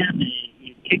come in and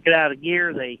you kick it out of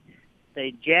gear. They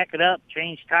jack it up,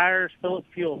 change tires, fill it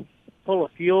full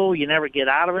of fuel. You never get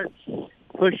out of it.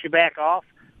 Push you back off.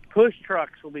 Push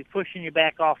trucks will be pushing you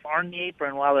back off on the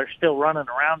apron while they're still running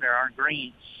around there on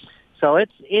green. So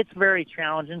it's very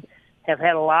challenging. Have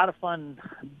had a lot of fun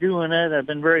doing it. I've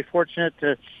been very fortunate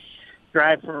to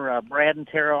drive for Brad and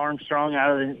Tara Armstrong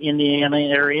out of the Indiana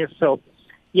area. So,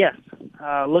 yes,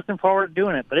 looking forward to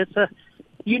doing it. But it's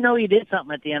you did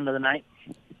something at the end of the night.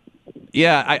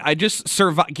 Yeah, I just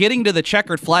getting to the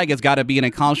checkered flag has got to be an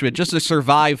accomplishment. Just to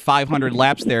survive 500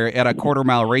 laps there at a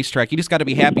quarter-mile racetrack, you just got to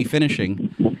be happy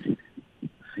finishing.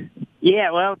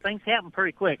 Yeah, well, things happen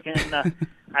pretty quick, and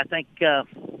I think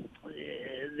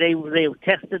they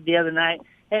tested the other night.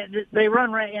 They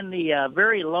run right in the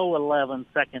very low 11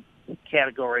 second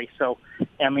category, so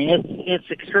I mean it's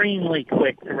extremely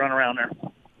quick to run around there.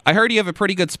 I heard you have a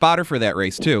pretty good spotter for that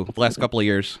race too. The last couple of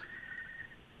years.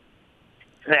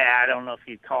 I don't know if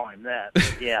you'd call him that.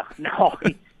 But yeah, no,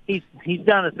 he's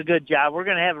done us a good job. We're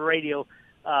going to have a radio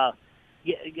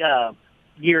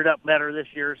geared up better this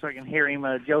year so I can hear him.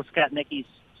 Joe Skotnicki's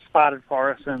spotted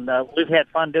for us, and we've had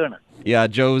fun doing it. Yeah,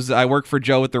 I work for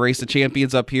Joe at the Race of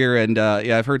Champions up here, and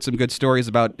I've heard some good stories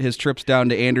about his trips down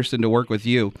to Anderson to work with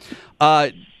you.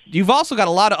 You've also got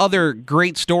a lot of other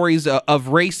great stories of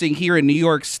racing here in New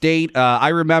York State. I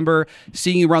remember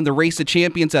seeing you run the Race of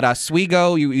Champions at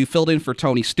Oswego. You filled in for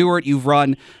Tony Stewart. You've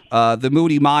run the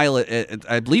Moody Mile.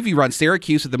 I believe you run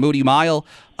Syracuse at the Moody Mile.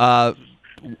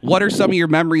 What are some of your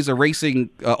memories of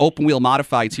racing open-wheel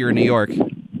modifieds here in New York?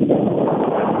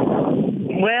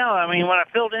 Well, I mean, when I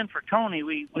filled in for Tony,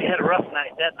 we had a rough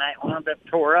night that night. We wound up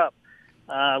tore up.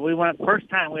 We went first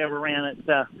time we ever ran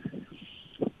at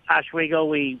Oswego.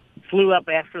 We flew up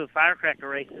after the firecracker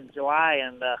race in July,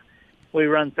 and we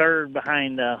run third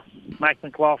behind Mike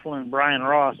McLaughlin and Brian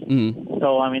Ross. Mm-hmm.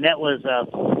 So, I mean, that was a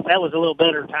little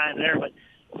better time there. But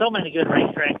so many good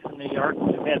racetracks in New York.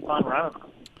 We've had fun running them.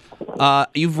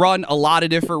 You've run a lot of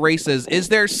different races. Is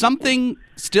there something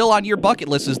still on your bucket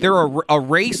list? Is there a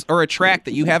race or a track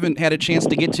that you haven't had a chance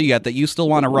to get to yet that you still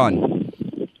want to run?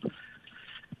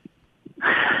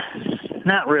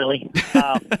 Not really.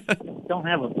 Don't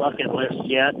have a bucket list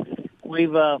yet.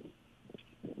 We've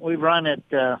run at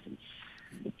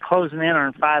closing in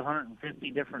on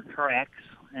 550 different tracks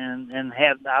and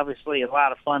had obviously a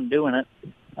lot of fun doing it.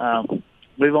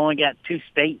 We've only got 2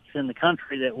 states in the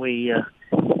country that we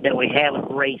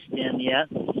haven't raced in yet,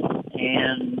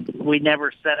 and we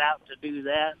never set out to do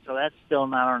that, so that's still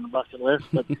not on the bucket list.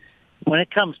 But when it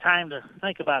comes time to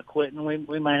think about quitting,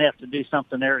 we might have to do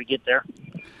something there to get there.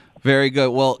 Very good.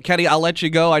 Well, Kenny, I'll let you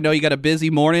go. I know you got a busy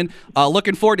morning.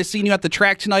 Looking forward to seeing you at the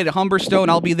track tonight at Humberstone.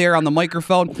 I'll be there on the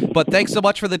microphone, but thanks so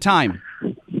much for the time.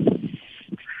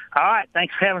 All right.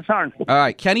 Thanks for having us on. All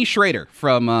right. Kenny Schrader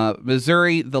from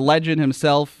Missouri, the legend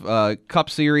himself, Cup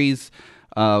Series,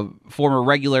 former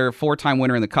regular, 4-time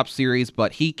winner in the Cup Series,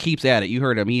 but he keeps at it. You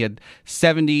heard him. He had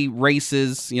 70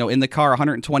 races, in the car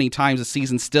 120 times a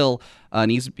season still,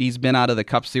 and he's been out of the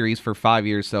Cup Series for 5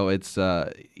 years, so it's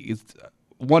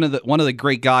one of the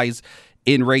great guys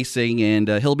in racing, and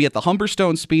he'll be at the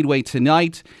Humberstone Speedway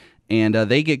tonight. And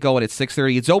they get going at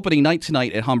 6:30. It's opening night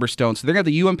tonight at Humberstone. So they're going to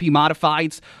have the UMP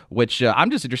Modifieds, which I'm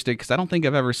just interested because I don't think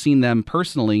I've ever seen them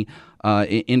personally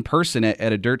in person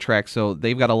at a dirt track. So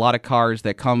they've got a lot of cars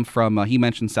that come from, he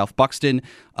mentioned South Buxton.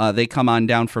 They come on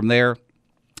down from there.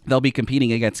 They'll be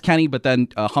competing against Kenny, but then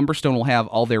Humberstone will have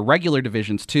all their regular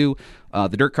divisions too.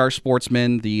 The Dirt Car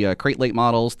Sportsman, the Crate Late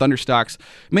Models, Thunder Stocks,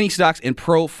 Mini Stocks, and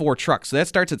Pro 4 Trucks. So that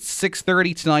starts at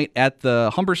 6:30 tonight at the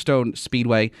Humberstone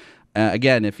Speedway.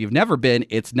 Again, if you've never been,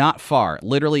 it's not far.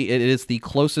 Literally, it is the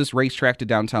closest racetrack to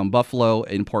downtown Buffalo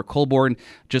in Port Colborne.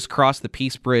 Just cross the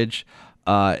Peace Bridge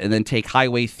and then take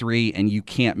Highway 3, and you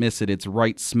can't miss it. It's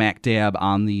right smack dab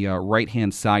on the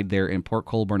right-hand side there in Port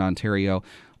Colborne, Ontario.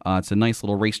 It's a nice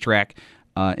little racetrack.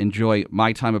 Enjoy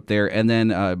my time up there. And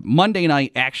then Monday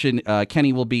night action,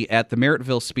 Kenny will be at the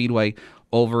Merrittville Speedway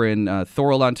over in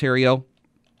Thorold, Ontario.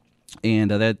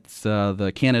 And that's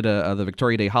the Canada, the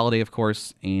Victoria Day holiday, of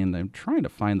course. And I'm trying to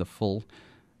find the full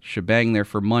shebang there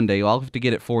for Monday. I'll have to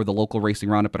get it for the local racing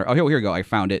roundup. Oh, here we go. I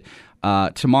found it.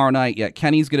 Tomorrow night,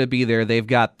 Kenny's going to be there. They've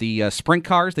got the sprint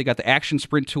cars. They got the Action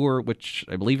Sprint Tour, which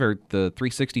I believe are the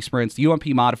 360 sprints, UMP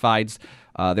Modifieds.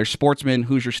 There's Sportsman,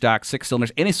 Hoosier Stock, 6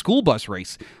 cylinders, and a school bus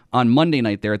race on Monday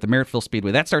night there at the Merrittville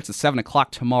Speedway. That starts at 7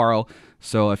 o'clock tomorrow.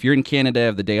 So if you're in Canada,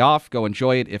 have the day off, go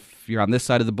enjoy it. If you're on this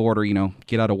side of the border,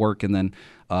 get out of work and then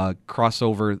cross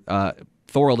over.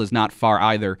 Thorold is not far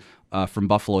either from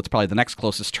Buffalo. It's probably the next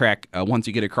closest track once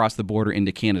you get across the border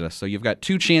into Canada. So you've got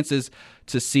 2 chances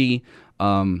to see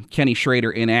Kenny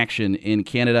Schrader in action in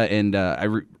Canada, and I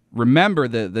remember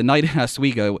the night in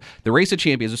Oswego, the Race of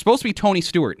Champions. It was supposed to be Tony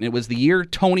Stewart, and it was the year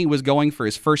Tony was going for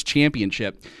his first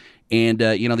championship. And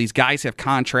these guys have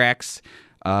contracts.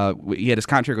 He had his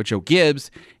contract with Joe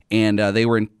Gibbs, and they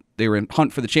were in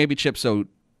hunt for the championship. So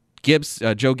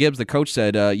Joe Gibbs, the coach,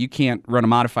 said you can't run a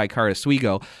modified car at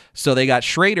Oswego. So they got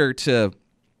Schrader to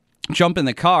jump in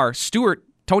the car.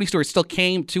 Tony Stewart still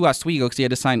came to Oswego because he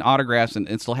had to sign autographs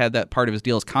and still had that part of his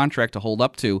deal, his contract to hold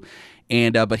up to.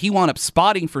 And but he wound up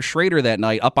spotting for Schrader that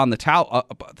night up on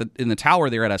the in the tower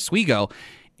there at Oswego.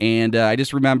 And I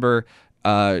just remember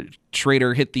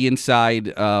Schrader hit the inside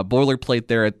boilerplate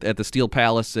there at the Steel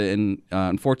Palace and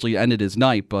unfortunately ended his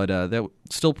night. But that was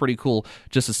still pretty cool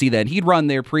just to see that. And he'd run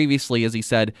there previously, as he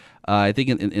said,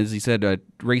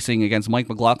 racing against Mike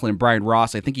McLaughlin and Brian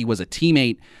Ross. I think he was a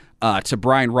teammate to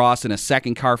Brian Ross in a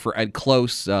second car for Ed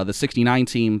Close, the 69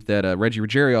 team that Reggie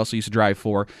Ruggiero also used to drive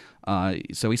for.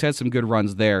 So he's had some good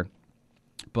runs there.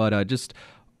 But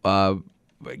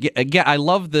again, I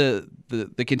love the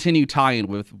continued tie-in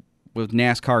with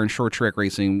NASCAR and short track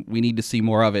racing. We need to see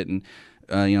more of it. And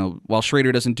while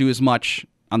Schrader doesn't do as much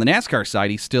on the NASCAR side,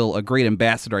 he's still a great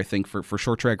ambassador, I think, for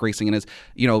short track racing. And as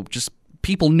just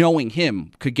people knowing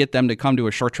him could get them to come to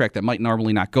a short track that might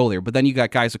normally not go there. But then you got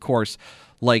guys, of course,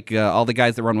 like all the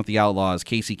guys that run with the Outlaws,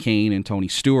 Casey Kane and Tony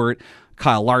Stewart,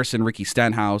 Kyle Larson, Ricky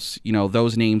Stenhouse,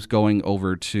 those names going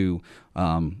over to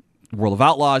World of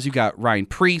Outlaws. You got Ryan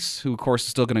Preece, who, of course, is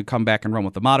still going to come back and run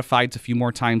with the Modifieds a few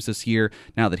more times this year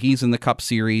now that he's in the Cup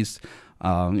Series.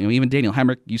 Even Daniel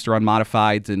Hemrick used to run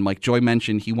Modifieds, and like Joy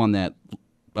mentioned, he won that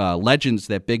Legends,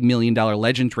 that big $1 million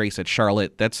Legends race at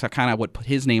Charlotte. That's kind of what put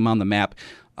his name on the map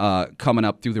coming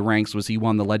up through the ranks, was he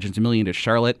won the Legends $1 million at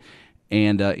Charlotte.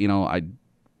 And,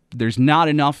 there's not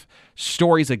enough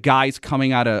stories of guys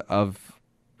coming out of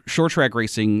short track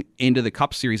racing into the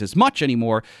Cup Series as much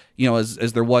anymore,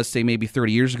 as there was, say, maybe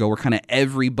 30 years ago, where kind of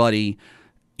everybody,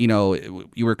 you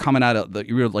were coming out of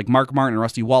you were like Mark Martin and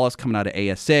Rusty Wallace coming out of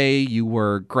ASA, you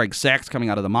were Greg Sachs coming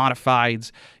out of the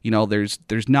Modifieds.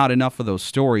 There's not enough of those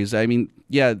stories. I mean,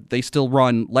 yeah, they still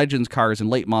run Legends cars and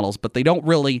late models, but they don't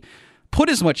really put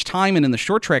as much time in the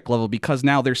short track level because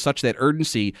now there's such that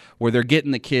urgency where they're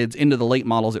getting the kids into the late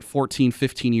models at 14,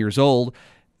 15 years old.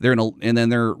 And then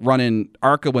they're running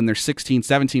ARCA when they're 16,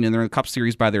 17, and they're in the Cup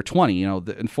Series by their 20.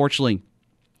 Unfortunately,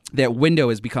 that window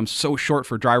has become so short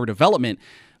for driver development.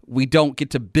 We don't get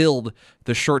to build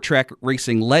the short track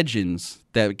racing legends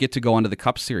that get to go onto the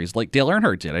Cup Series like Dale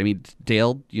Earnhardt did. I mean,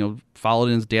 Dale, followed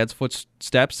in his dad's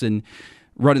footsteps and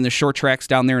running the short tracks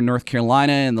down there in North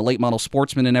Carolina and the late model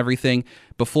sportsman and everything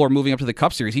before moving up to the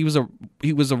Cup Series. He was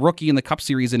a rookie in the Cup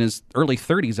Series in his early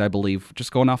 30s, I believe,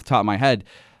 just going off the top of my head.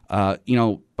 By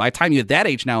the time you're at that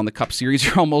age now in the Cup Series,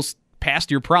 you're almost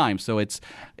past your prime. So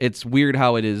it's weird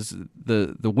how it is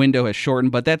the window has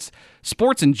shortened, but that's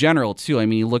sports in general too. I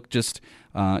mean, you look just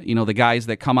the guys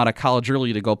that come out of college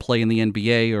early to go play in the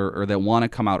NBA or that want to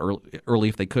come out early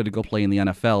if they could to go play in the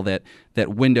NFL. That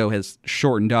window has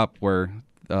shortened up where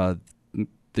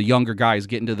the younger guys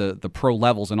get into the pro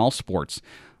levels in all sports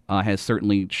has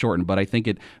certainly shortened. But I think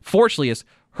it fortunately has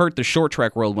hurt the short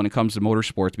track world when it comes to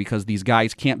motorsports because these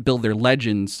guys can't build their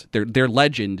legends, their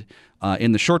legend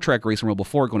in the short track racing world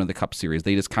before going to the Cup Series.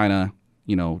 They just kind of,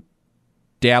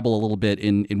 dabble a little bit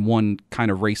in one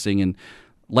kind of racing and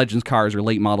Legends cars or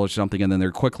late models or something, and then they're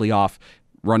quickly off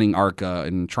running ARCA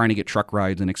and trying to get truck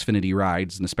rides and Xfinity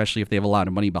rides, and especially if they have a lot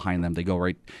of money behind them, they go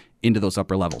right into those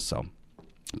upper levels. So,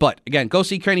 but again, go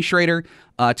see Kenny Schrader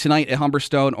tonight at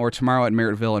Humberstone or tomorrow at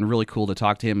Merrittville, and really cool to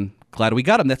talk to him. Glad we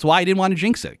got him. That's why I didn't want to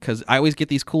jinx it, because I always get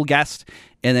these cool guests,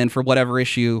 and then for whatever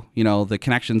issue, the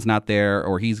connection's not there,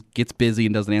 or he gets busy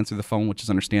and doesn't answer the phone, which is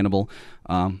understandable.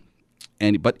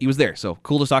 But he was there, so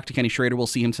cool to talk to Kenny Schrader. We'll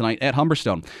see him tonight at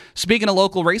Humberstone. Speaking of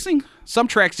local racing, some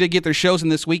tracks did get their shows in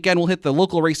this weekend. We'll hit the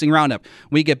local racing roundup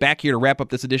when we get back here to wrap up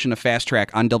this edition of Fast Track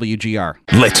on WGR.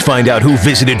 Let's find out who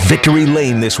visited Victory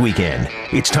Lane this weekend.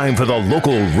 It's time for the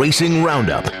local racing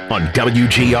roundup on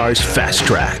WGR's Fast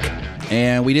Track.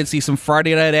 And we did see some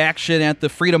Friday night action at the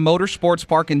Freedom Motorsports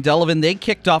Park in Delavan. They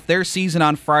kicked off their season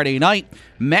on Friday night.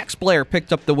 Max Blair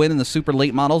picked up the win in the Super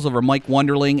Late Models over Mike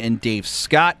Wunderling and Dave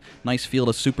Scott. Nice field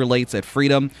of Super Lates at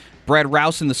Freedom. Brad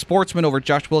Rouse in the Sportsman over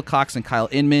Josh Wilcox and Kyle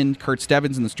Inman. Kurt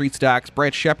Stebbins in the Street Stocks.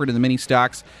 Brad Shepard in the Mini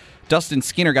Stocks. Dustin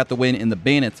Skinner got the win in the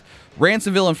Bandits.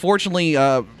 Ransomville, unfortunately,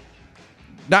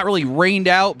 not really rained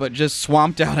out, but just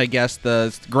swamped out, I guess.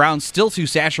 The ground's still too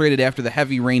saturated after the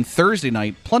heavy rain Thursday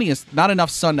night. Not enough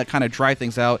sun to kind of dry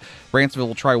things out. Brantsville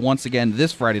will try once again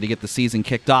this Friday to get the season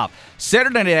kicked off.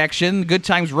 Saturday night action, good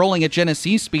times rolling at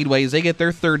Genesee Speedway as they get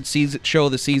their third show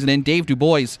of the season in. Dave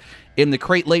DuBois in the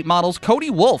crate late models. Cody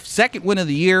Wolf, second win of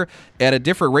the year at a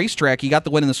different racetrack. He got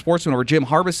the win in the Sportsman over Jim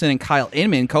Harbison and Kyle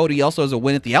Inman. Cody also has a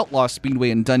win at the Outlaw Speedway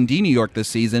in Dundee, New York this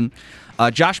season.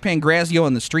 Josh Pangrazio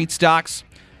in the street stocks.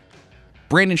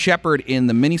 Brandon Shepard in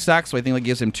the mini stocks, so I think that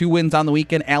gives him 2 wins on the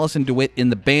weekend. Allison DeWitt in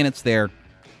the Bandits there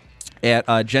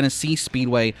at Genesee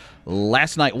Speedway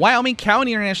last night. Wyoming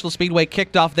County International Speedway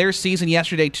kicked off their season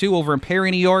yesterday, too, over in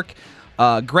Perry, New York.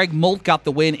 Greg Molt got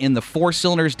the win in the 4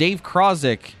 cylinders. Dave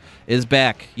Krozik is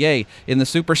back, yay, in the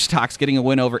super stocks, getting a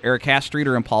win over Eric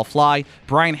Hastreeter and Paul Fly.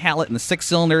 Brian Hallett in the 6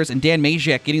 cylinders, and Dan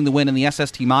Majak getting the win in the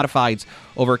SST Modifieds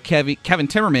over Kevin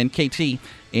Timmerman, KT,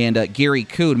 and Gary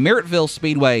Kuhn. Merrittville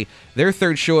Speedway, their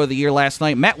third show of the year last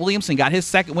night. Matt Williamson got his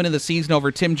second win of the season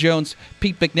over Tim Jones,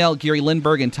 Pete Bicknell, Gary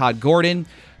Lindbergh, and Todd Gordon.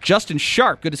 Justin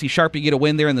Sharp, good to see Sharpie get a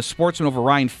win there in the Sportsman over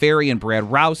Ryan Ferry and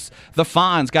Brad Rouse. The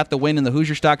Fonz got the win in the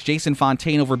Hoosier Stocks. Jason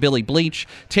Fontaine over Billy Bleach.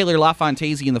 Taylor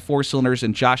LaFontaise in the 4 cylinders,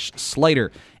 and Josh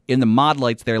Slater in the Mod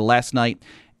Lights there last night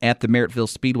at the Merrittville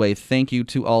Speedway. Thank you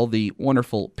to all the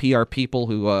wonderful PR people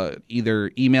who either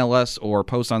email us or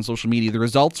post on social media the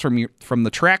results from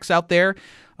the tracks out there.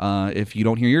 If you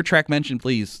don't hear your track mentioned,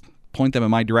 please point them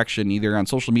in my direction, either on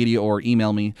social media or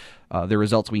email me the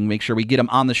results. We can make sure we get them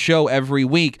on the show every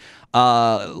week.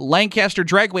 Lancaster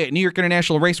Dragway at New York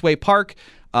International Raceway Park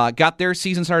got their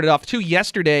season started off too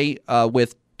yesterday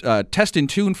with Test and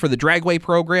Tune for the Dragway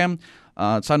program.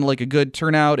 It sounded like a good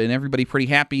turnout and everybody pretty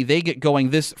happy. They get going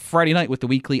this Friday night with the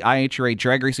weekly IHRA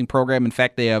drag racing program. In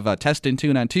fact, they have Test and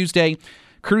Tune on Tuesday,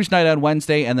 Cruise Night on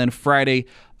Wednesday, and then Friday,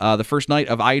 the first night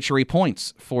of IHRA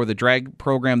points for the drag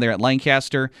program there at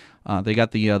Lancaster. They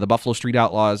got the Buffalo Street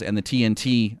Outlaws and the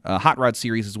TNT Hot Rod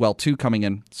Series as well, too, coming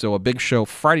in. So a big show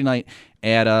Friday night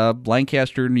at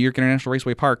Lancaster, New York International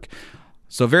Raceway Park.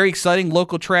 So very exciting.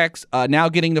 Local tracks now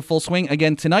getting to full swing.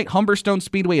 Again, tonight, Humberstone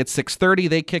Speedway at 6:30.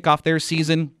 They kick off their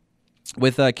season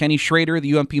with Kenny Schrader,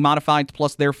 the UMP Modifieds,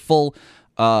 plus their full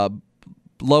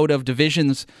load of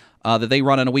divisions that they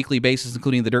run on a weekly basis,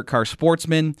 including the Dirt Car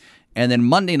Sportsman. And then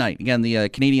Monday night, again, the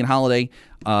Canadian holiday,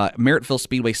 Merrittville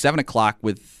Speedway, 7 o'clock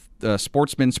with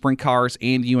Sportsman, Sprint Cars,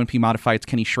 and UNP Modifieds,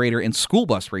 Kenny Schrader, and school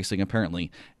bus racing, apparently,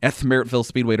 at the Merrittville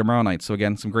Speedway tomorrow night. So,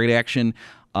 again, some great action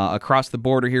across the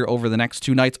border here over the next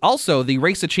 2 nights. Also, the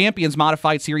Race of Champions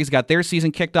Modified Series got their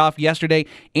season kicked off yesterday.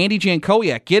 Andy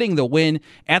Jankowiak getting the win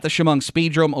at the Chemung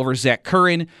Speedrome over Zach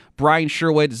Curran, Brian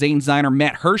Sherwood, Zane Ziner,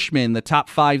 Matt Hirschman, the top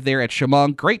 5 there at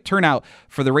Chemung. Great turnout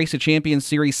for the Race of Champions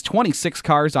Series. 26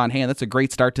 cars on hand. That's a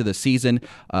great start to the season.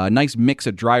 Nice mix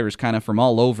of drivers kind of from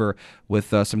all over,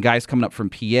 with some guys coming up from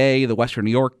PA, the Western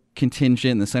New York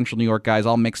contingent, and the Central New York guys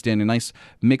all mixed in. A nice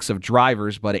mix of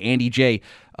drivers. But Andy J,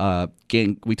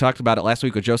 we talked about it last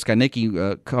week with Joe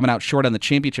Skynicki coming out short on the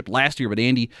championship last year, but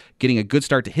Andy getting a good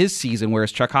start to his season,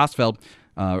 whereas Chuck Hosfeld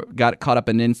got caught up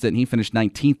in an incident, and he finished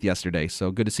 19th yesterday.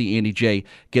 So good to see Andy J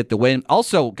get the win.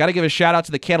 Also, got to give a shout-out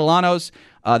to the Catalanos.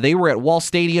 They were at Wall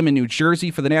Stadium in New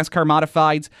Jersey for the NASCAR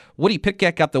Modifieds. Woody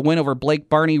Pitkat got the win over Blake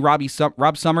Barney, Rob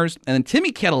Summers, and then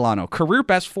Timmy Catalano,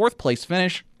 career-best 4th-place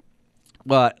finish.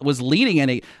 Was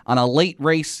leading on a late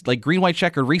race, like green-white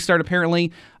checkered restart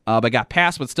apparently, but got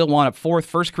passed, but still wound up 4th.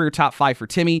 First career top 5 for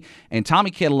Timmy. And Tommy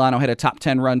Catalano had a top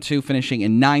 10 run too, finishing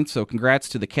in 9th. So congrats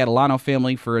to the Catalano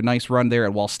family for a nice run there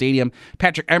at Wall Stadium.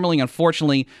 Patrick Emmerling,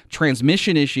 unfortunately,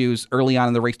 transmission issues early on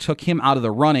in the race took him out of the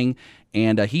running,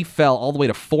 and he fell all the way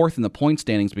to 4th in the point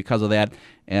standings because of that,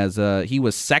 as he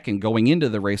was 2nd going into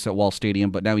the race at Wall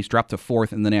Stadium, but now he's dropped to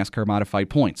 4th in the NASCAR Modified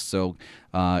points. So,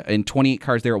 in 28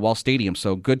 cars there at Wall Stadium.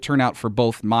 So, good turnout for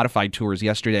both Modified tours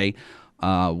yesterday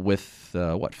with,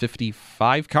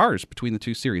 55 cars between the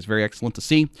 2 series. Very excellent to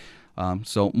see.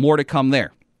 So, more to come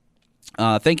there.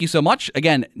 Thank you so much.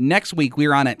 Again, next week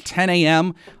we're on at 10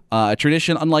 a.m., a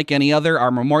tradition unlike any other,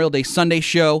 our Memorial Day Sunday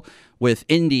show with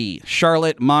Indy,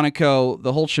 Charlotte, Monaco,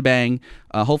 the whole shebang.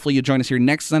 Hopefully you'll join us here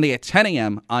next Sunday at 10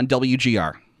 a.m. on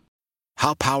WGR.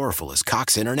 How powerful is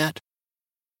Cox Internet?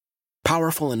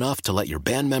 Powerful enough to let your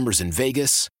band members in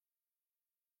Vegas,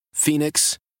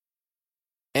 Phoenix,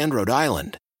 and Rhode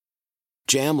Island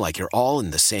jam like you're all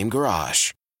in the same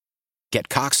garage. Get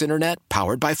Cox Internet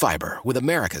powered by fiber with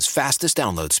America's fastest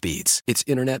download speeds. It's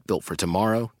internet built for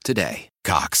tomorrow, today.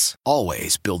 Cox,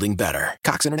 always building better.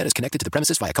 Cox Internet is connected to the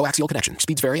premises via coaxial connection.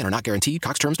 Speeds vary and are not guaranteed.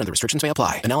 Cox terms and other restrictions may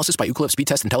apply. Analysis by Ookla of Speed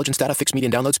Test Intelligence Data. Fixed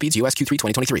median download speeds. US Q3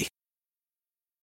 2023.